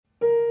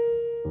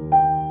欢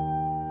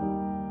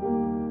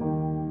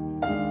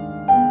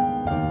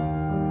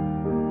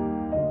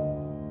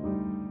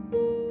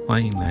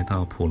迎来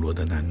到普罗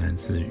的喃喃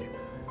自语。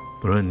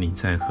不论你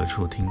在何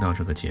处听到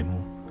这个节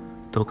目，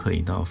都可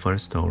以到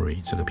First Story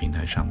这个平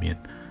台上面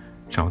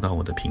找到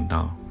我的频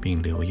道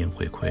并留言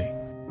回馈。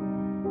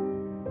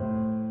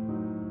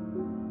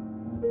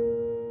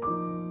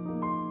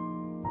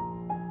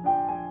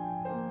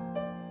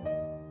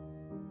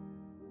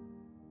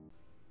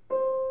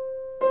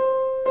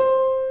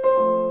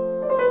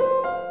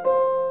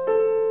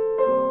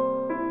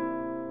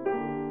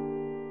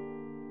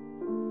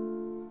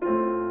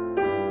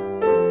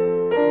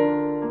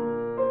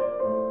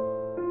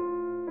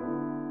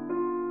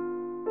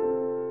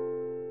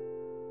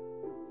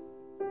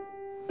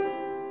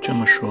这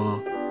么说，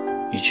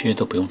一切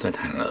都不用再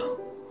谈了。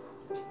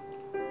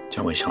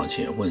嘉伟小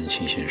姐问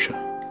辛先生。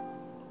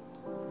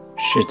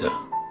是的，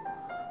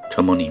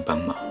承蒙您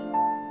帮忙。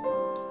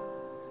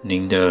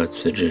您的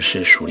辞职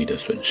是属理的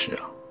损失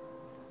啊。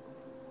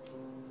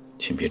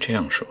请别这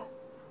样说。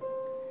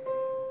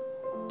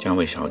嘉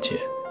伟小姐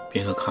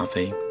边喝咖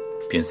啡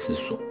边思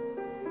索，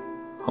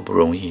好不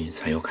容易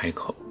才又开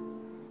口。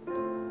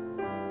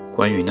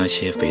关于那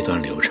些肥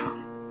短流长，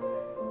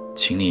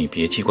请你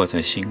别记挂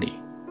在心里。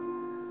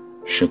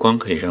时光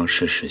可以让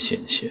事实显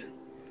现，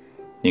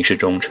您是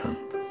忠诚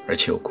而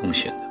且有贡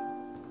献的。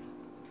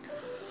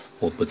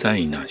我不在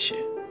意那些。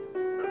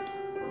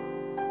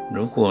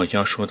如果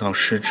要说到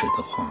失职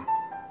的话，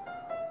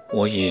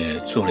我也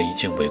做了一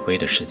件违规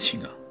的事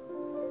情啊。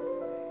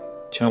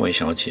嘉伟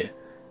小姐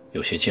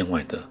有些见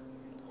外的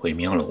回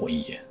瞄了我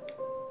一眼。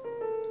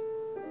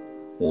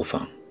无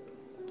妨，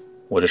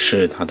我的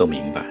事她都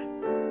明白。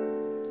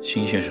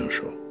辛先生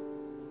说。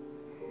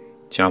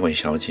嘉伟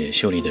小姐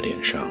秀丽的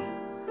脸上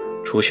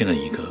出现了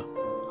一个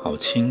好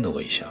轻的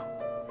微笑，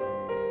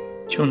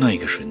就那一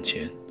个瞬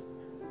间，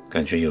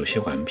感觉有些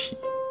顽皮。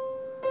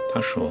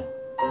他说：“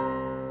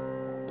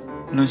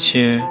那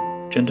些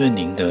针对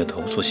您的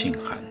投诉信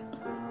函，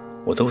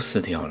我都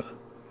撕掉了，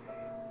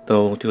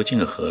都丢进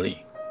了河里，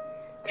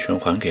全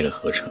还给了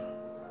河城。”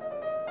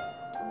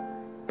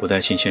不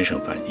待辛先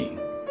生反应，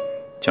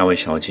嘉伟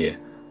小姐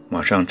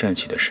马上站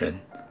起了身，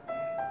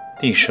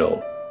递手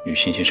与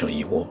辛先生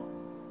一握。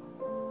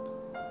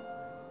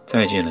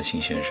再见了，辛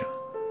先生，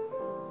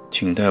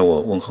请代我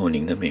问候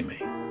您的妹妹。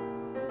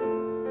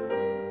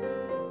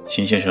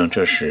辛先生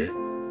这时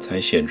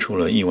才显出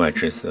了意外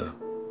之色。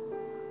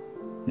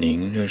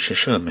您认识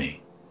舍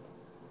妹？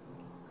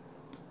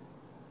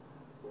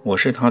我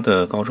是她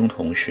的高中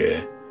同学，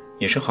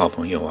也是好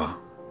朋友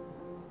啊。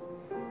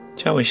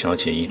嘉伟小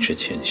姐一直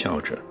浅笑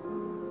着。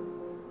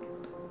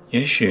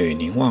也许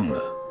您忘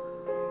了，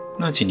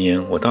那几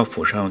年我到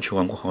府上去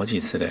玩过好几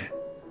次嘞。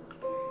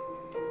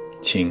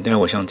请代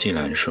我向季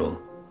兰说，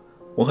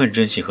我很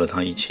珍惜和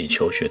她一起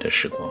求学的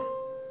时光。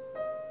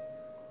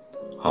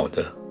好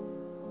的。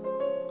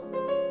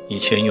以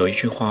前有一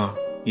句话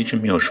一直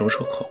没有说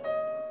出口，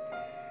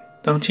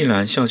当季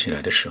兰笑起来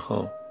的时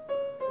候，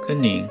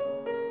跟您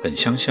很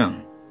相像。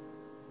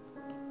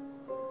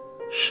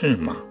是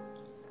吗？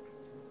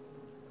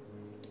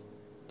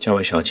嘉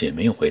伟小姐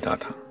没有回答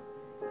他，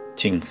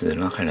径自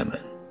拉开了门。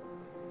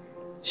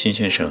辛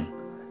先生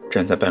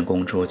站在办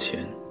公桌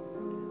前，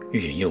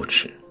欲言又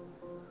止。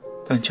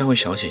但嘉伟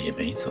小姐也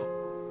没走，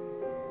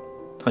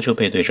她就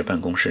背对着办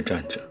公室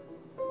站着。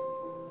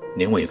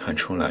连我也看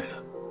出来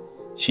了，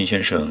辛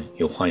先生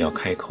有话要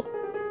开口。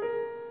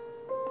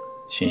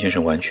辛先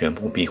生完全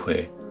不避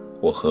讳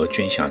我和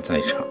君霞在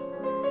场，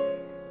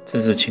字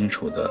字清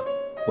楚地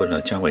问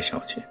了嘉伟小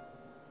姐：“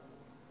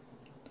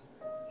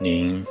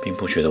您并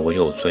不觉得我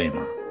有罪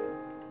吗？”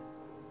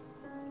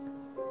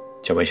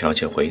嘉伟小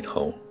姐回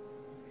头，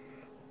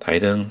台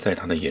灯在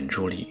她的眼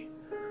珠里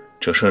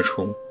折射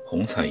出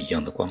红彩一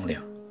样的光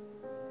亮。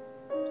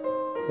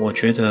我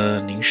觉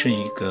得您是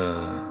一个……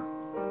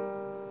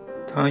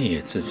他也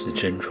字字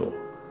斟酌，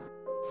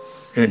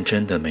认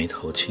真的眉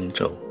头轻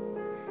皱，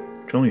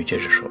终于接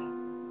着说：“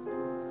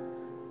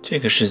这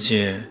个世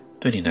界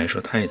对你来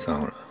说太糟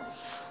了。”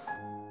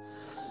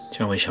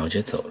嘉伟小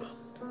姐走了，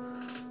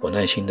我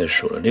耐心地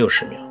数了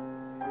60秒，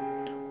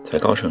才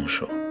高声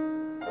说：“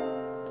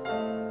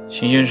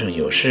辛先生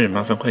有事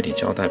麻烦快点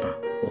交代吧，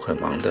我很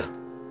忙的。”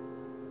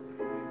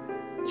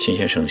辛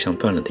先生像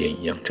断了电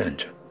一样站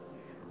着，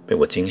被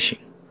我惊醒，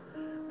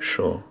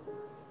说：“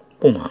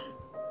不忙。”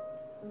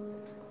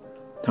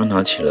他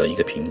拿起了一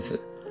个瓶子，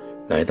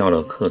来到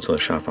了客座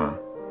沙发，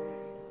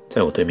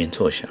在我对面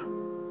坐下。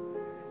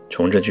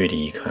从这距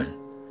离一看，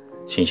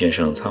辛先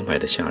生苍白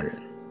的吓人，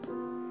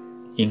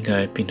应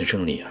该病得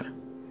正厉害。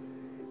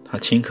他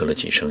轻咳了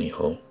几声以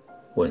后，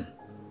问：“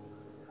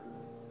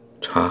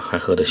茶还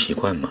喝得习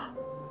惯吗？”“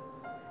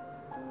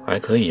还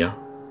可以呀。”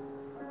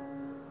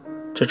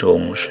这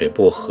种水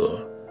薄荷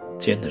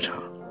煎的茶，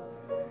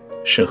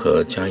适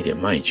合加一点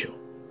麦酒，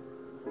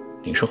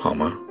您说好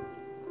吗？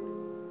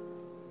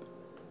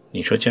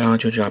你说加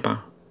就加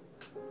吧。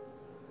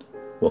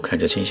我看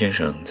着辛先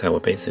生在我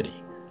杯子里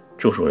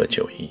注入了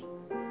酒意，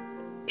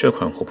这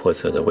款琥珀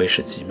色的威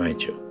士忌麦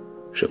酒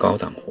是高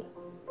档货，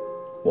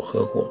我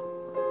喝过，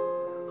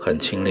很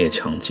清冽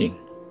强劲，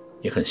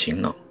也很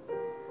醒脑，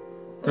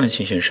但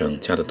辛先生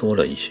加的多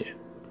了一些。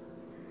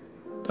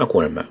他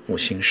果然满腹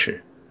心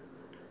事，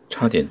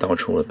差点倒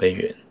出了杯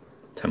缘，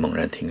才猛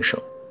然停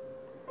手，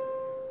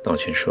道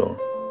歉说：“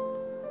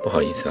不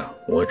好意思啊，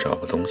我找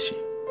个东西。”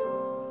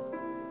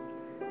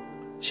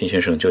辛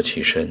先生就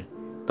起身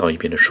到一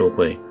边的书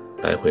柜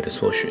来回的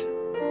搜寻，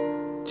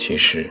其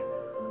实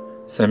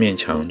三面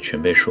墙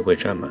全被书柜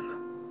占满了，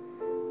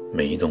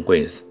每一栋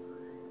柜子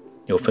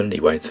又分里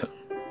外层，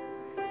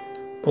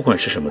不管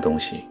是什么东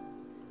西，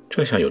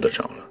这下有得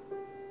找了。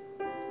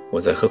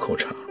我再喝口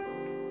茶，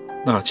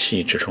纳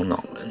气直冲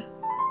脑门，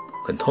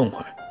很痛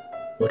快，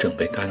我整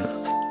杯干了。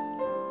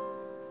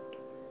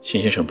辛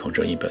先生捧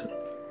着一本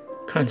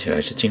看起来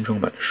是精装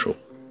版的书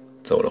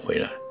走了回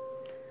来，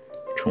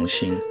重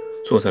新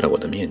坐在了我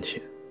的面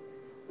前，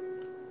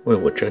为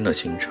我斟了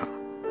新茶，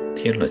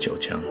添了酒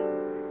浆，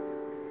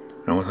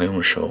然后他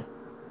用手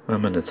慢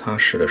慢地擦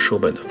拭了书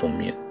本的封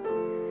面。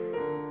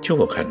就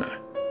我看来，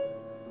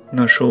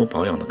那书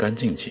保养得干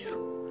净极了。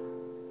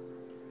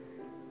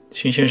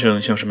辛先生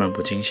像是漫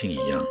不经心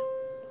一样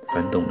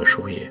翻动了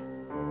书页，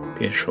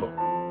边说：“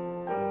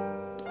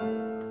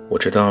我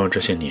知道这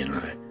些年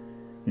来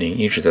您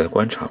一直在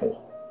观察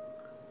我，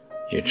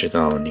也知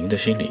道您的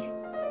心里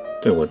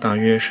对我大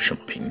约是什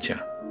么评价。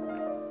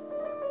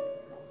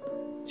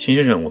辛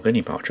先生，我跟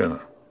你保证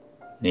啊，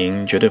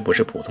您绝对不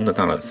是普通的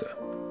大垃圾。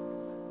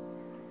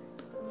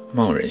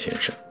茂人先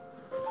生，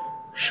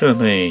舍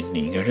妹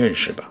你应该认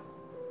识吧？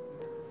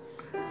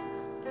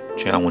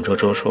这样文绉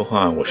绉说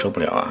话我受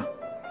不了啊。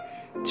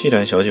既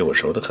然小姐我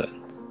熟得很，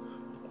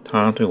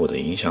她对我的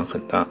影响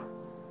很大。”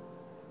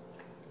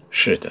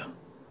是的。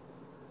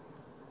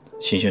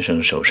辛先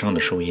生手上的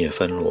书页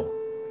分落，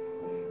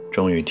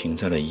终于停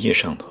在了一页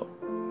上头，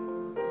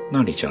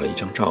那里夹了一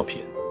张照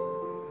片。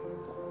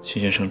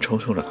辛先生抽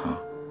出了它，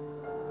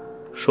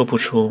说不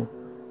出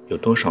有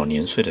多少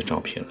年岁的照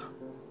片了，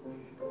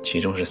其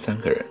中是3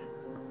个人，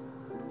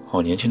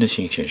好年轻的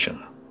辛先生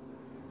啊，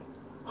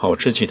好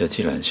稚气的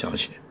季兰小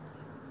姐，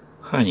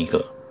和一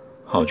个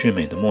好俊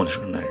美的陌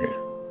生男人。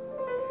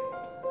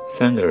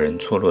3个人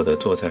错落地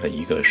坐在了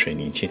一个水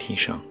泥阶梯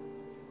上，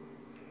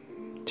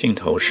镜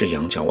头是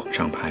仰角往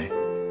上拍，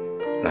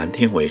蓝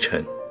天为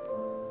衬，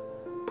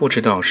不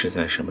知道是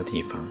在什么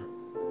地方，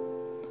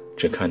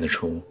只看得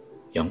出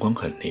阳光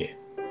很烈，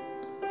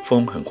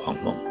风很狂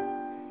猛，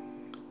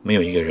没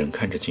有一个人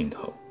看着镜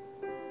头，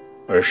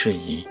而是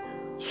以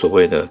所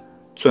谓的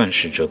钻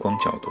石折光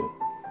角度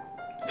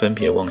分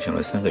别望向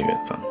了3个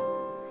远方。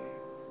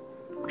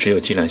只有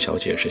季兰小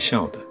姐是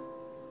笑的。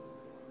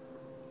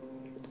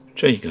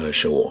这个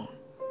是我，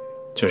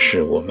这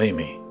是我妹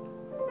妹，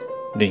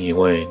另一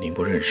位您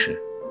不认识，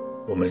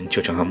我们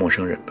就叫她陌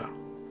生人吧。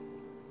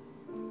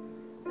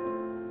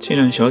季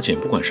兰小姐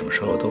不管什么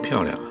时候都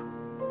漂亮啊。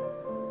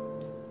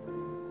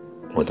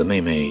我的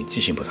妹妹记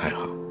性不太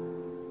好。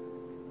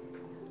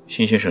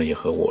辛先生也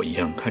和我一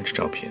样看着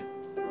照片，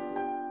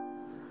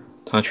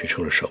他取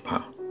出了手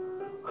帕，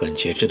很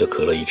节制地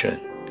咳了一阵。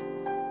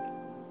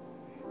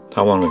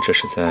他忘了这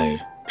是在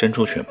珍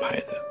珠泉拍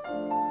的，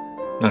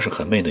那是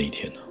很美的一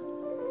天呢。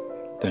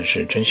但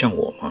是真像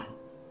我吗？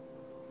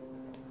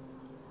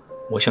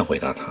我想回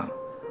答他，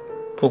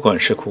不管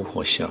是哭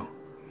或笑，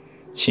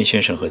辛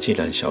先生和季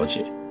兰小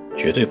姐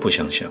绝对不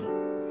相像。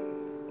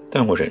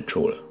但我忍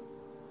住了。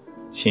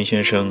辛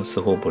先生似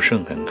乎不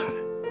甚感慨，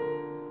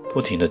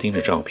不停地盯着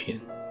照片，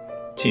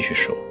继续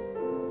说：“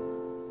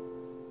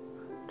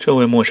这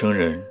位陌生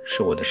人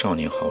是我的少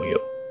年好友，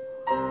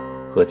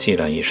和季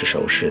兰也是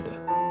熟识的。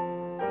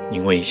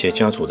因为一些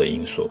家族的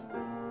因素，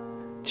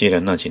季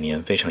兰那几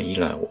年非常依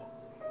赖我。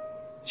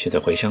现在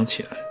回想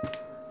起来，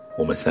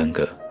我们3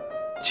个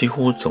几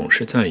乎总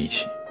是在一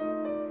起。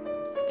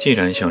季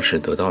兰像是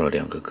得到了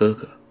2个哥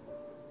哥。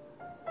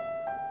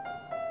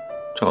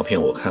照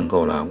片我看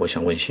够了，我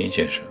想问辛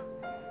先生，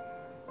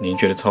您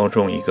觉得操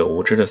纵一个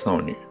无知的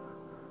少女，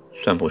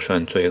算不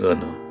算罪恶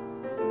呢？”“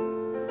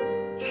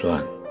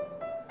算，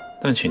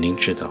但请您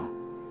知道，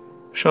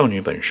少女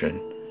本身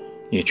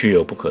也具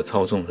有不可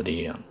操纵的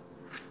力量。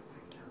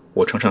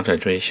我常常在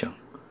追想，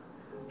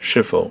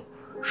是否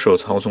受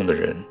操纵的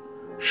人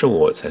是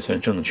我才算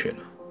正确呢？”“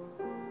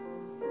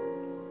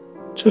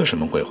这什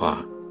么鬼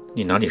话？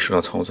你哪里受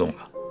到操纵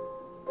了？”“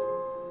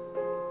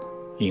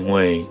因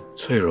为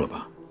脆弱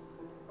吧。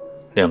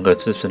2个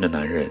自私的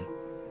男人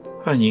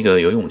和一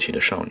个有勇气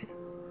的少女，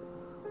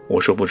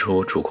我说不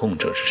出主控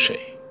者是谁。”“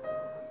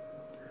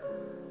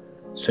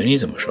随你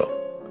怎么说，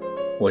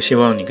我希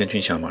望你跟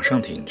军霞马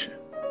上停止。”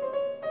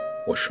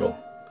我说。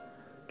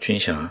军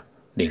霞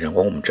凛然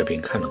往我们这边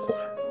看了过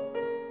来。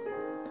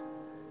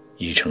“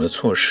已成的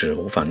错事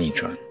无法逆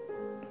转。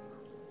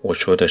我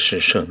说的是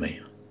舍妹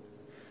啊，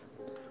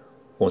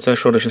我在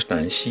说的是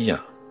南希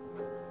呀。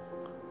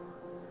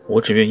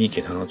我只愿意给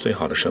她最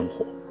好的生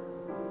活。”“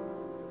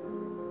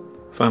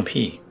放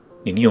屁！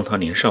你利用她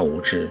年少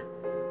无知。”“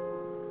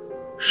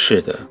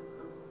是的，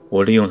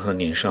我利用她的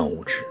年少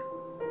无知。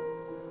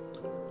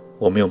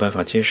我没有办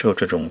法接受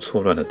这种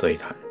错乱的对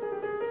谈，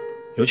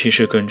尤其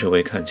是跟这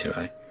位看起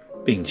来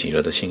病极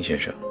了的辛先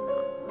生。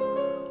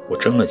我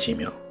怔了几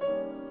秒，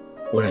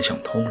忽然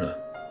想通了，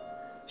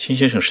辛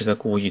先生是在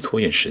故意拖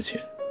延时间。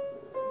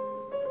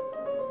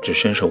只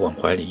伸手往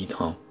怀里一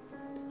掏，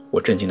我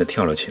震惊地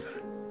跳了起来，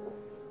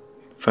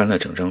翻了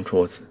整张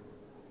桌子。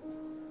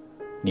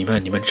你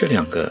们这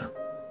两个……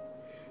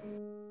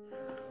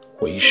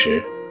我一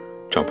时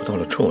找不到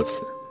了措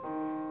辞，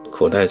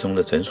口袋中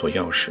的诊所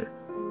钥匙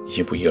已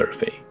经不翼而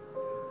飞。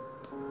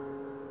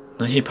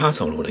南希怕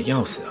走了，我的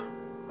钥匙啊！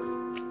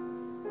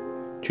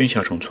君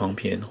霞从窗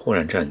边忽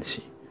然站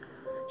起，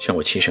向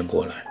我欺身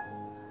过来。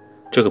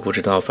这个不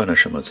知道犯了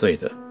什么罪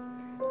的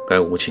该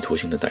无期徒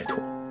刑的歹徒，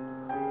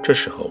这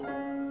时候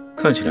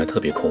看起来特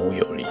别孔武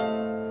有力，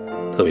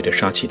特别的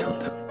杀气腾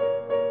腾。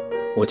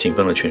我紧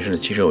绷了全身的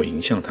肌肉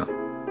迎向他。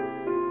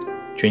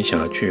君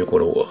霞拒越过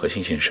了我和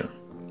辛先生，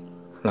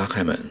拉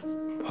开门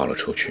跑了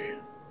出去。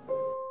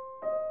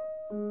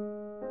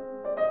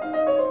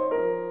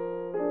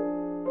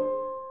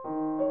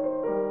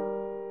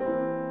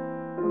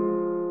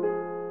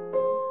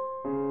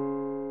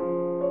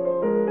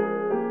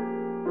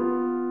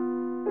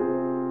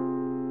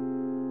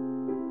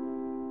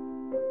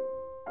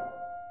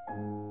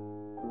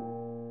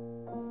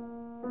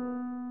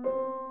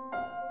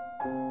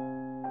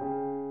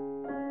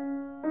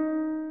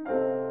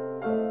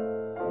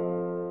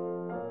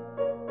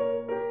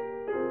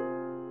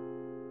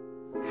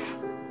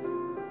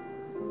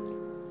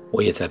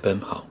我也在奔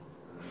跑，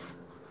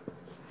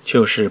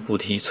就是步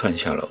梯窜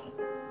下楼，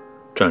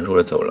转入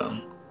了走廊，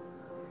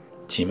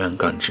急忙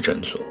赶至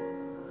诊所。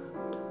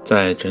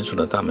在诊所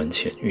的大门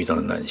前遇到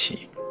了南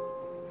希。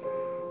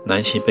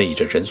南希背倚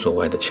着诊所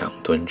外的墙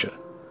蹲着，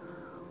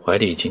怀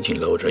里紧紧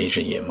搂着一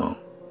只野猫，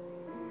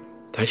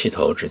抬起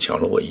头只瞧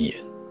了我一眼，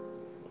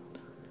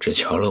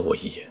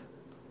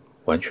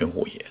完全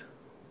无言。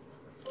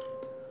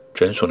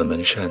诊所的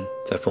门扇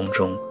在风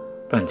中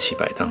半起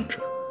摆荡着，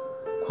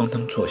哐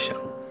当作响。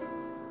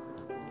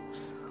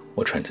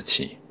我喘着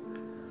气，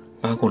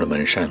拉过了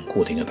门扇，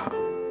固定了它，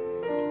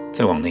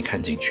再往内看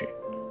进去。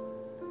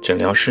诊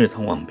疗室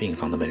通往病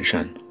房的门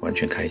扇完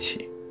全开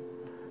启，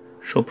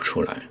说不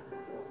出来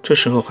这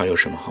时候还有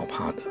什么好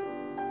怕的，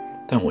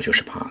但我就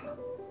是怕了。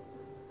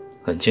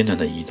很艰难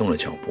地移动了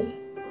脚步，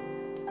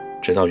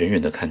直到远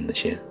远地看得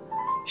见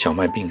小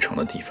麦病床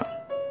的地方。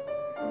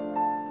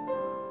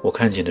我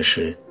看见的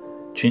是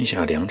君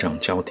霞两掌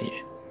交叠，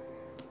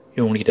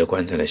用力地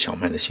关在了小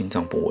麦的心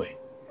脏部位，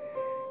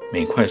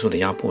每快速地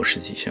压迫10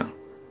几下，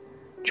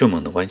就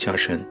猛地弯下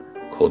身，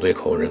口对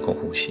口人工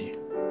呼吸。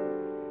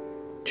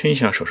君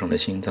霞手上的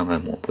心脏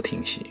按摩不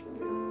停息，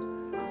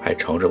还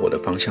朝着我的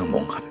方向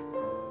猛喊：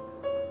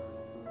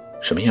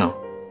什么药？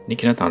你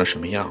给他打了什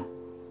么药？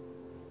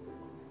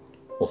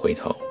我回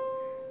头，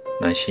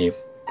南希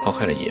抛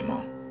开了野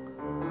猫，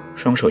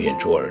双手掩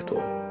住耳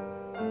朵，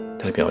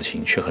他的表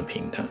情却很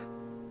平淡、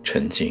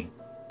沉静、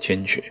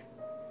坚决，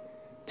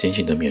紧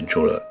紧地抿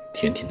住了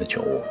甜甜的酒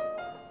窝。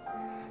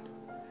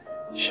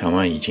小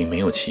麦已经没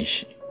有气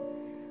息，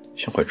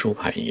像块猪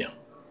排一样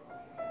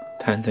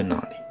瘫在那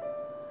里，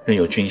任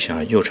由君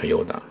霞又捶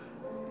又打。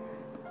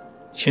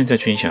现在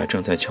君霞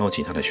正在敲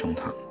击他的胸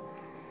膛，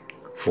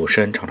俯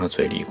身朝他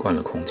嘴里灌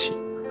了空气，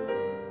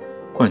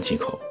灌几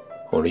口，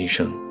吼了一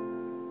声：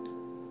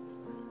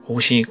呼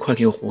吸，快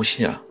给我呼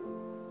吸啊！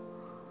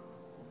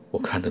我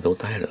看得都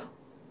呆了，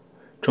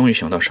终于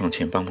想到上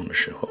前帮忙的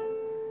时候，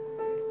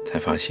才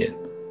发现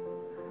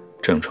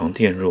整床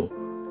电褥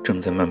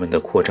正在慢慢地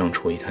扩张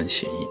出一滩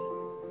血印，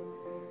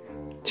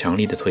强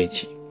力的推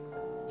挤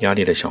压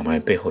裂了小麦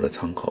背后的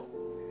舱口。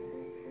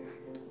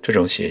这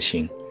种血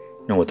腥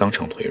让我当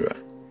场腿软。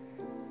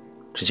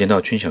只见到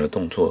君晓的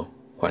动作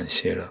缓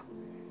些了，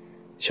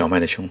小麦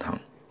的胸膛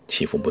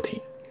起伏不停，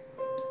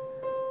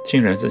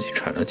竟然自己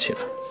喘了起来。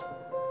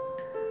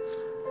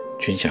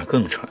君霞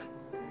更喘，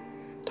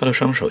他的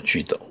双手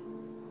巨抖，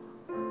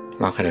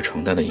拉开了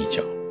床单的一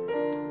角，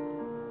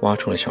挖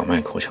出了小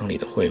麦口腔里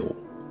的秽物。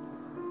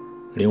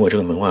连我这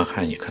个门外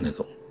汉也看得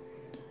懂，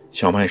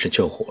小麦是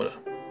救活了。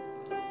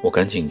我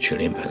赶紧去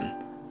脸盆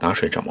打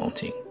水找毛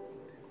巾。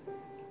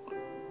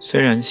虽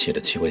然血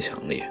的气味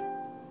强烈，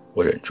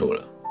我忍住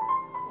了，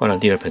换了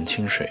第二盆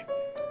清水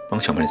帮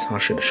小麦擦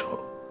拭的时候，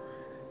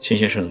辛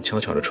先生悄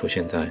悄地出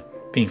现在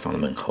病房的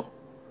门口。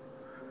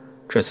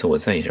这次我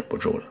再也忍不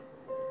住了，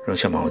扔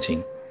下毛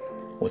巾，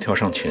我跳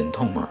上前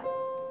痛骂：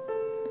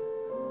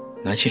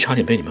南希差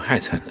点被你们害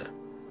惨了，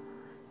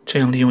这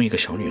样利用一个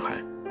小女孩，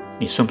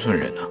你算不算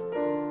人啊？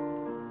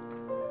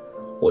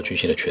我举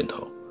起了拳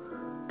头，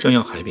正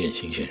要海扁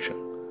辛先生，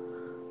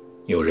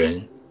有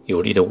人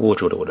有力地握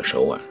住了我的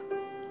手腕，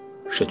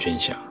是君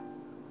霞；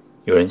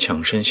有人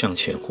抢身向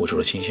前护住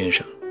了辛先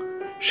生，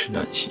是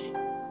南希。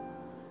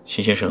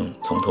辛先生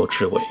从头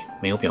至尾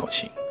没有表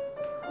情，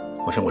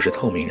好像我是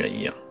透明人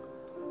一样，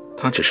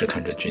他只是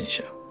看着君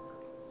霞。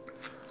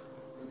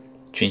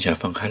君霞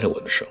放开了我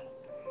的手，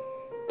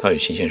他与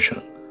辛先生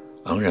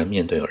昂然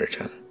面对而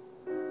站，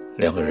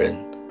两个人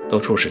都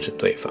注视着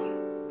对方。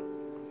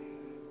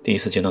第一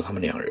次见到他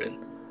们两人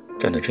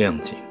站得这样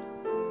近，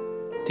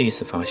第一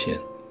次发现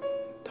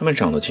他们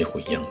长得几乎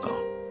一样高，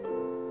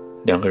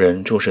两个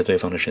人注视对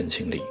方的神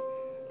情里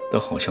都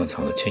好像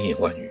藏了千言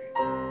万语，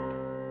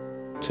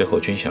最后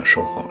均想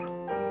说话了。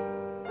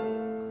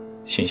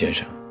辛先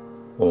生，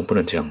我们不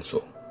能这样做。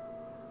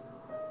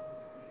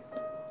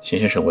辛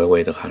先生微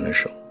微地颔了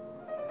首，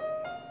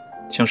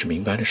像是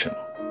明白了什么。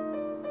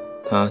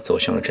他走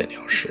向了诊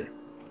疗室，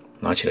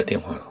拿起了电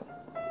话筒，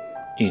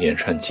一连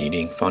串急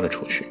令发了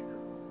出去。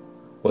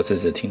我字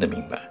字听得明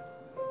白。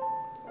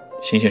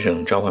辛先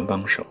生召唤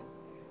帮手，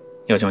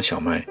要将小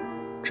麦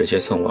直接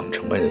送往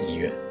城外的医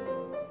院。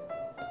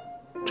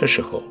这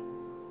时候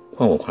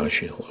换我快要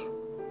虚脱了，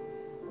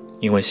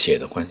因为血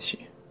的关系。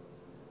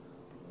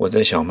我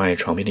在小麦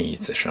床边的椅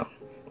子上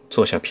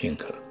坐下片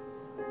刻，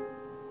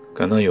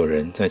感到有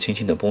人在轻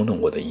轻地拨弄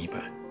我的衣摆。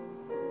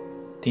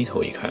低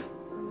头一看，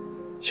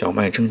小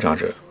麦挣扎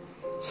着，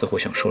似乎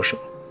想说什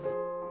么。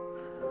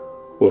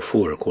我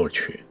附耳过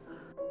去，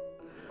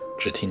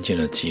只听见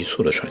了急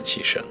促的喘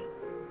息声，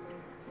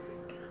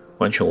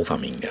完全无法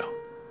明了。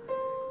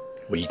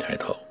我一抬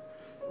头，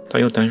他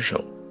又单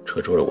手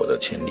扯住了我的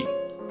前领，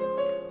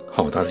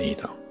好大的力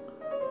道，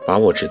把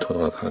我直拖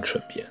到了他的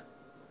唇边。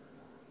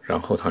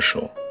然后他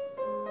说：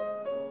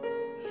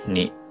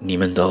你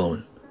们都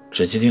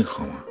直接练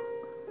好吗？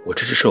我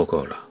真是受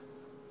够了。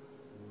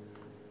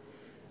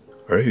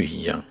耳语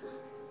一样，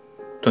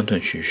断断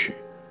续续，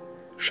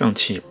上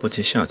气不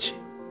接下气。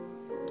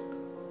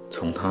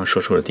从他说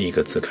出了第一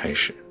个字开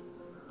始，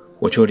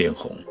我就脸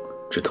红，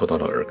直透到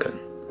了耳根。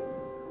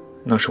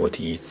那是我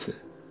第一次，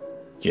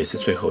也是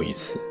最后一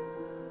次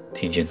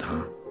听见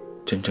他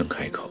真正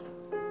开口。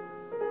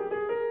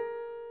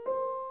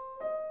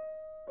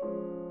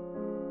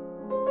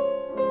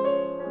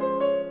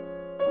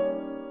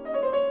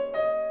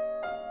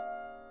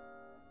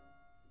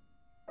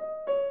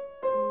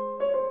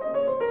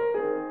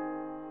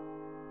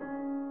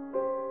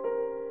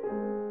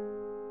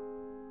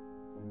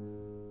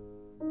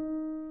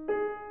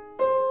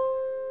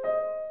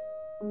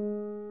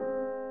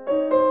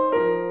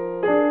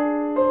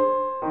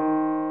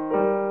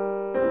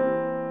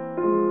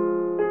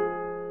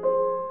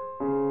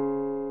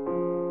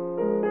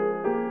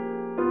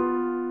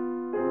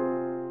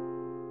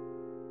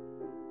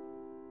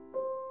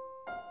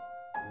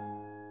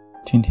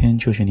今天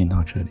就先念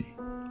到这里，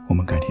我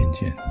们改天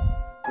见。